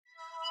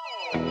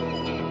So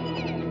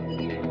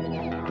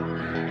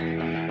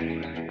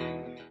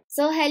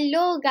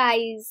hello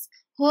guys,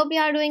 hope you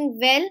are doing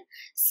well.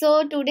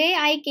 So today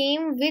I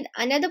came with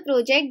another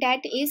project, that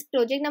is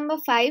project number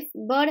 5,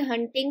 bird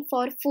hunting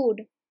for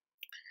food.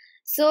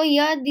 So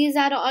here these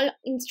are all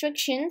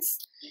instructions.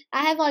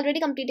 I have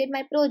already completed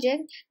my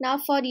project. Now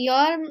for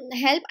your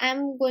help I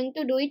am going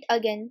to do it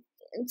again.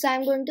 So I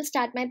am going to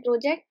start my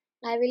project.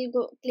 I will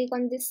go click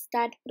on this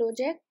start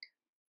project,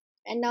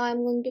 and now I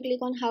am going to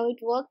click on how it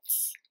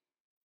works.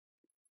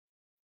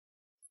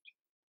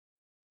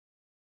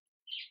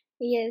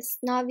 Yes,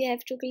 now we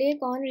have to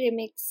click on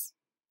remix.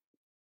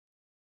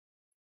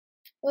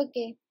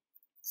 Okay,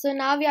 so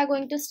now we are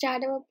going to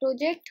start our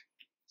project.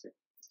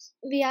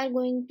 We are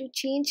going to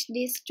change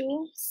this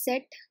to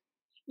set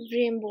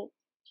rainbow.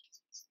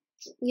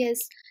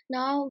 Yes,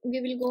 now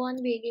we will go on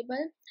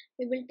variable.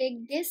 We will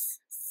take this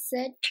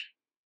set,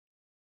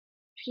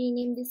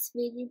 rename this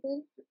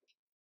variable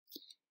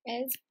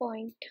as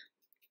point,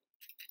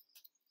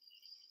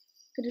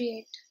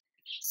 create.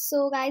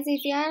 So guys,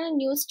 if you are a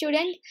new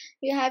student,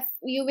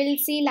 you will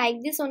see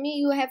like this only.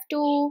 You have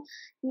to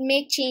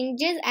make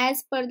changes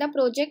as per the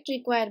project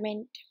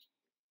requirement.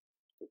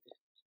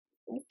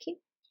 Okay,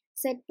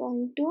 set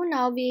point 2.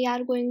 Now we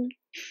are going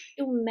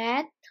to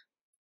math,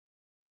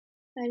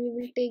 and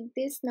we will take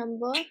this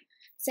number,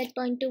 set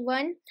point to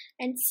 1,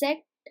 and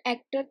set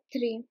actor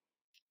 3,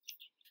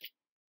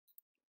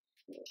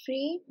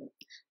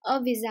 a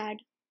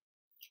wizard.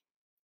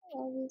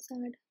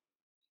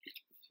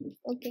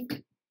 Okay,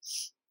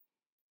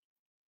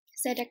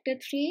 set actor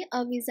 3,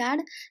 a wizard.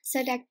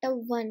 Set actor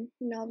 1.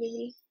 Now we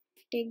will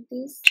take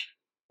this,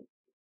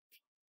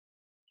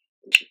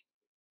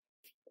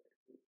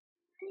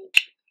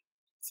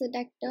 set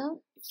actor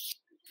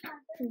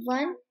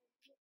 1,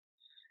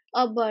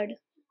 a bird.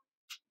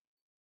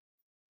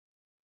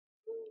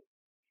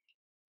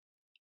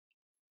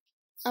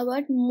 A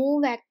bird,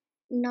 move act.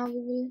 Now we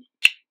will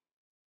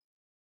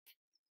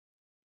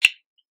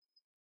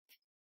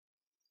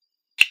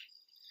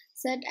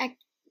set act,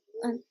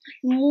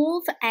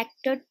 move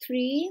actor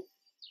 3,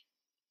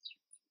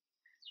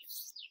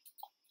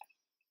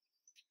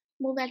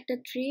 move actor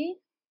 3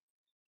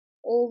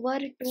 over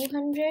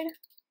 200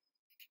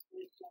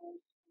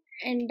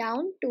 and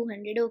down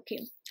 200. Okay,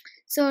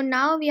 so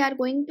now we are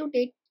going to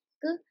take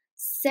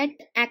set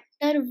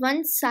actor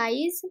 1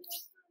 size,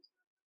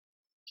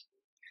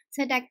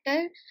 set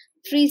actor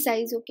 3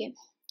 size. Okay,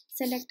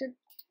 set actor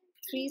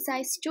 3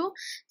 size to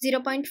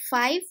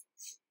 0.5,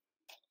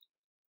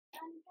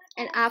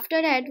 and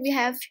after that we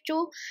have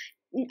to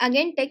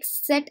again take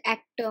set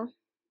actor.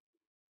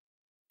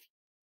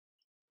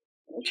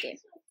 Okay,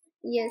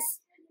 yes,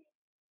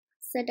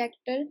 set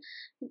actor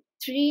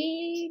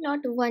 3, not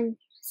 1,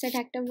 set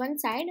actor 1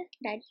 side,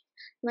 that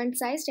one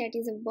size, that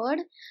is a bird,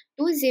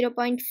 to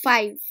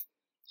 0.5.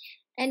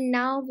 and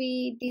now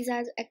these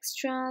are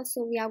extra,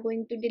 so we are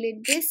going to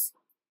delete this.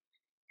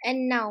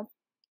 And now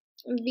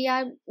we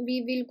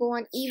will go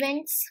on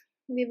events.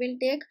 We will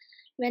take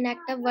when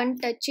actor 1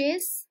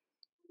 touches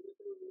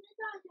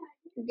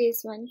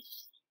this one,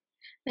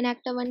 when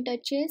actor 1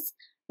 touches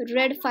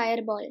red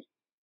fireball.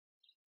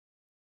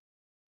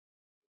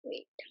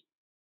 Wait,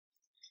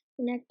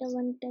 when actor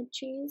 1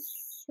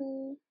 touches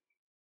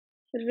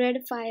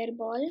red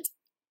fireball,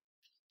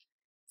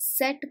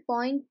 set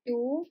point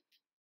to,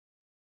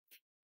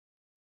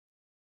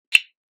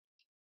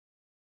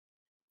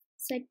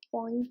 set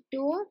point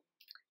to,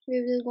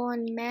 we will go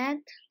on math.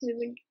 We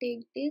will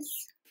take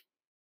this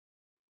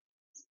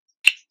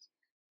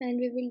and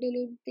we will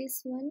delete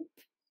this one,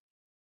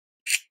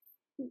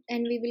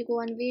 and we will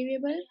go on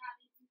variable.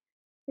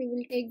 We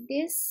will take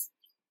this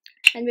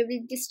and we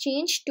will just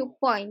change to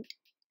point,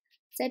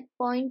 set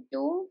point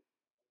to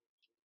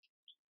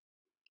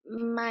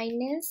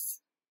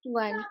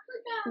 -1.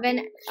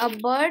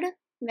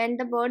 When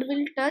the bird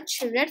will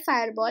touch red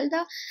fireball,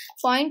 the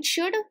point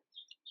should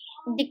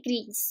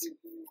decrease.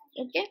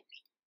 Okay,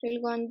 we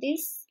will go on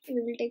this. We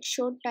will take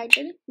show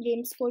title,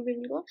 game score. We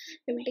will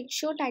take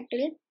show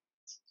title,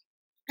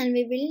 and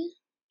we will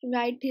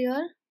write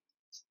here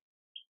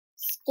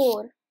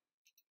score,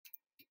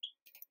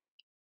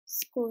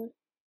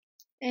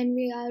 and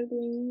we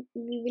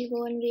will go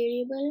on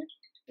variable.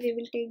 We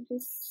will take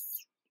this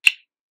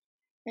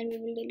and we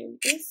will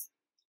delete this,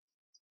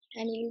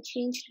 and we will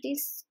change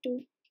this to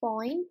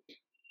point.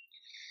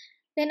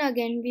 Then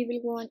again we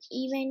will go on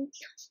event.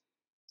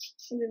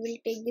 We will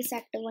take this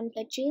actor 1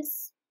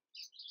 touches,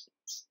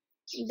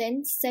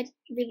 then set,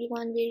 we will go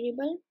on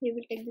variable. We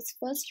will take this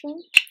first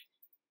one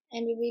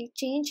and we will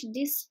change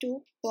this to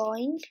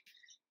point.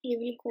 We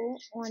will go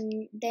on,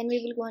 then we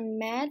will go on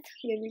math.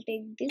 We will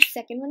take this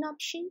second one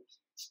option.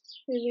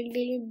 We will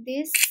delete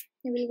this.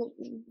 We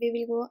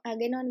will go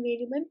again on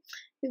variable.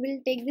 We will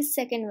take this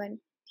second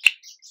one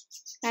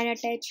and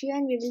attach here,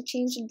 and we will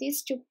change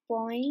this to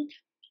point,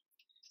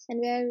 and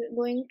we are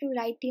going to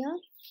write here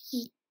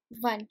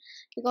 1,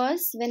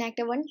 because when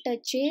actor 1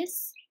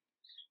 touches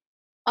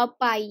a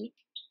pie,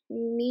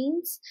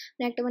 means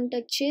when actor 1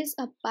 touches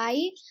a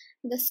pie,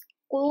 the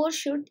score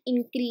should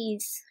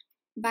increase.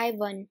 by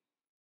 1.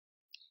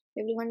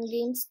 Everyone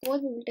game score.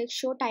 We will take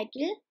show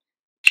title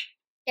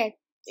text,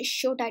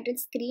 show title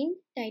screen,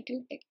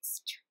 title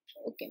text.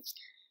 Okay,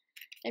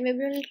 and we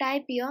will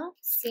type here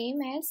same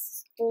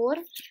as score,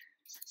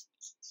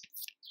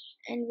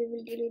 and we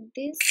will delete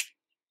this.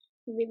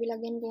 We will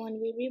again go on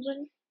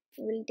variable.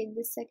 We will take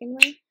this second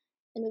one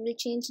and we will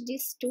change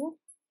this to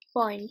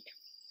point.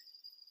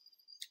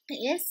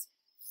 Yes,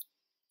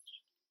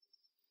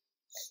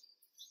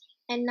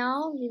 and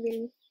now we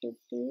will do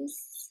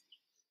this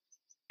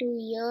to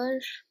your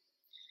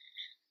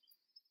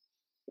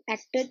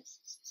actor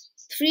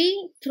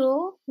 3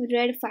 throw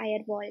red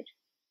fireball.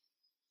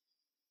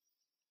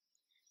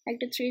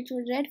 Actor 3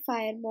 throw red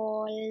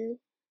fireball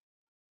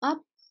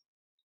up.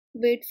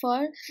 Wait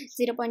for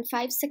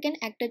 0.5 second.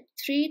 Actor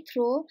 3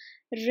 throw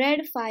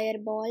red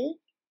fireball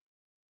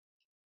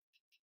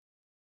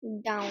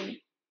down.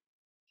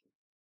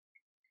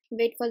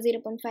 Wait for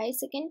 0.5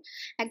 second.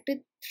 Actor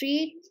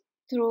 3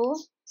 throw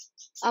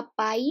a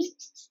pie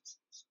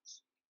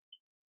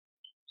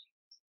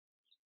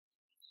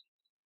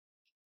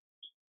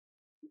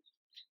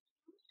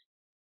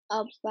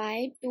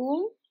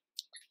to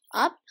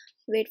up.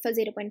 Wait for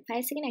 0.5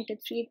 second. Actor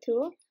 3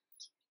 throw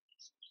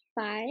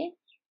pie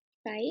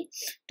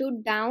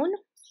to down.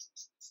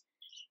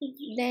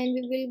 Then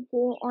we will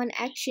go on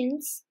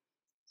actions.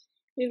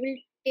 We will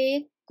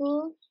take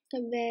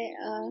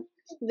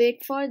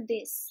wait for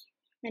this,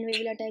 and we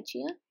will attach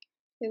here.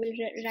 We will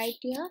write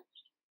here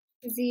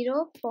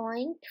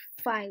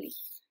 0.5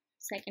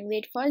 second.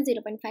 Wait for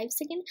 0.5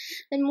 second.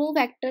 Then move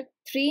actor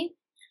 3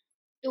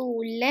 to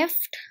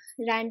left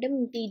random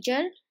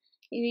integer.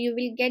 You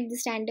will get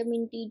this random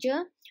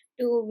integer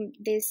to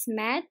this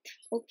math.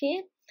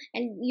 Okay,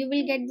 and you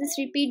will get this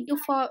repeat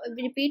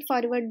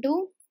forward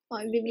do, or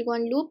we will go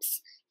on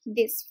loops,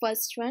 this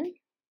first one,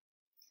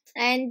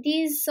 and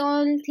these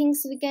all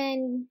things we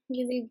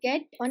will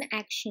get on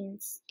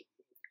actions.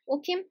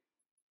 Okay,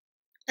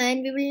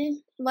 and we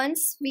will,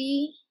 once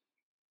we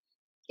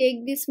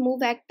take this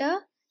move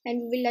actor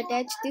and we will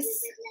attach this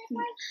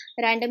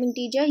random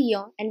integer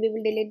here, and we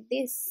will delete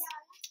this.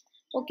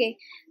 Okay,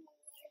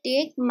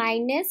 take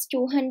minus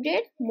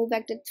 200, move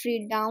actor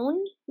 3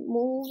 down,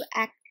 move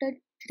actor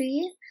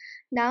 3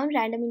 down,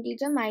 random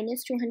integer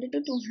minus 200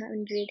 to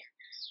 200.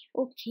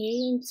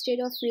 Okay, instead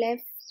of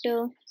left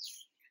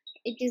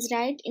it is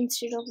right,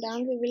 instead of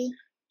down we will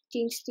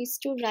change this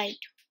to right.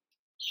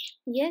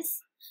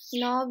 Yes,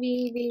 now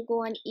we will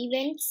go on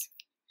events.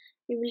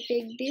 We will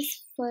take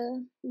this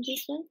for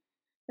this one.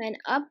 When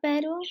up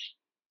arrow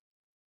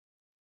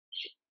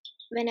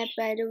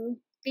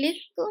click,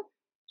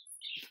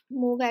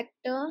 move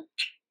actor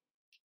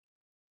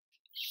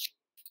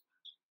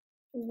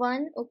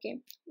 1,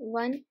 okay,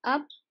 1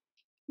 up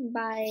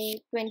by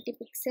 20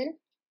 pixel.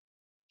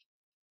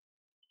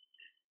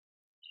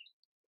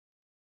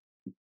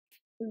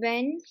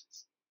 When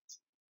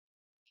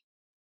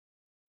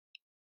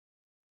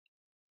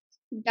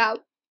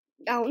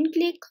down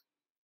click,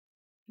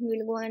 we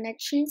will go on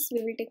actions.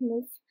 We will take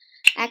move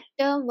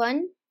actor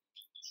 1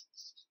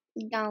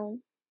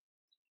 down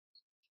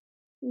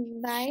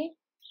by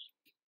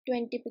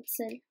 20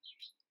 pixel.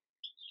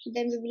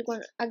 Then we will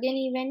go again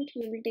event.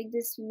 We will take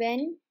this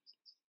when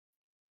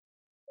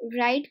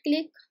right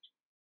click,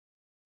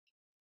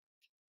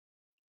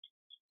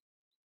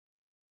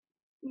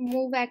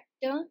 move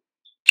actor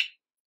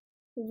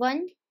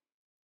 1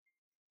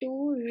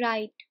 to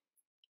right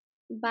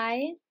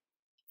by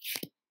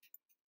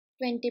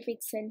 20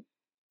 pixel.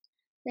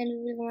 Then we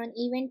will go on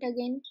event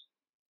again.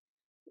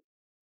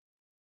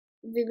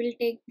 We will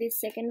take this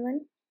second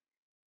one.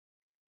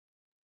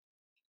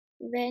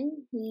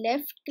 When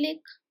left click,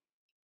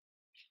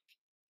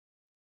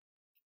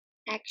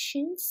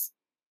 actions,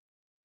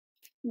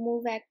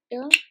 move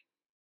actor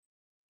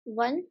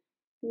 1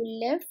 to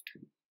left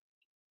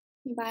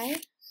by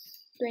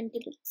 20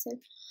 pixel.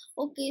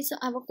 Okay, so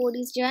our code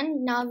is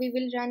done. Now we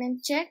will run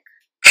and check.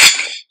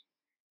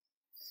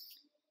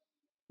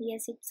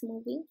 Yes, it's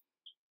moving.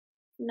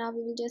 Now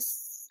we will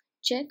just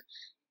check.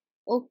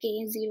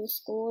 Okay, 0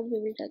 score. We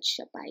will touch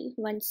a pie.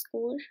 1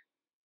 score.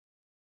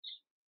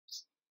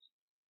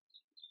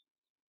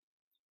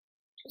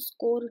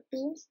 Score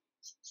 2.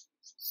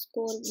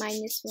 Score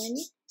minus 1.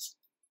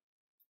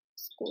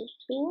 Score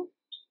 2.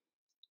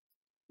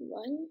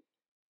 1.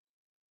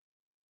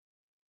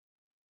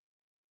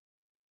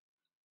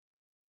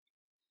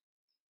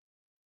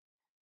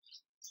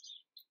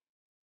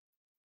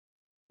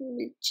 We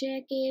will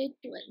check it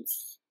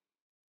once.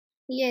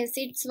 Yes,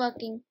 it's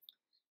working.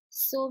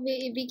 So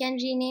we can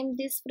rename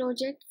this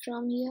project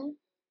from here.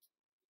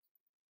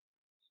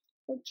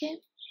 Okay,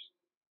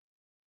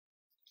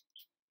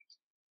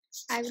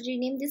 I will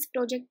rename this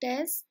project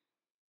as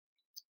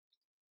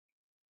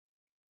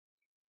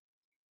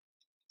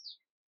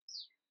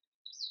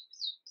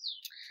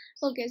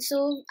okay,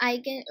 so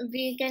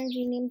we can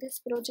rename this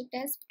project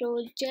as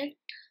project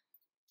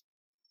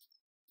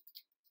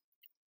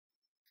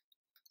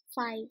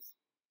 5.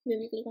 We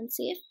will click on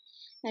save,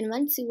 and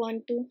once you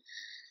want to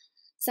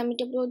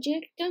submit a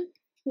project,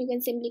 you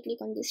can simply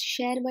click on this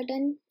share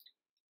button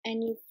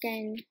and you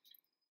can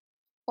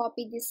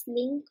copy this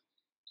link,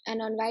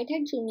 and on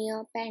WhiteHat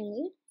Junior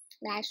panel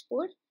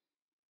dashboard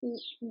you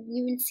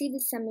will see the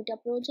submit a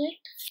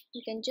project.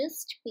 You can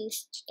just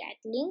paste that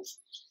link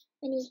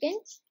and you can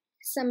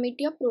submit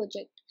your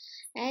project.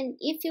 And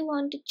if you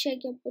want to check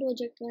your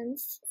project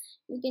once,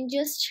 you can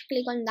just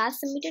click on last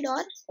submitted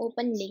or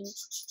open link.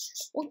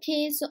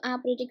 Okay, so our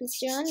project is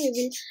done. We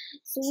will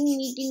soon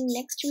meet in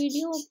next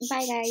video.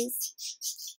 Bye guys.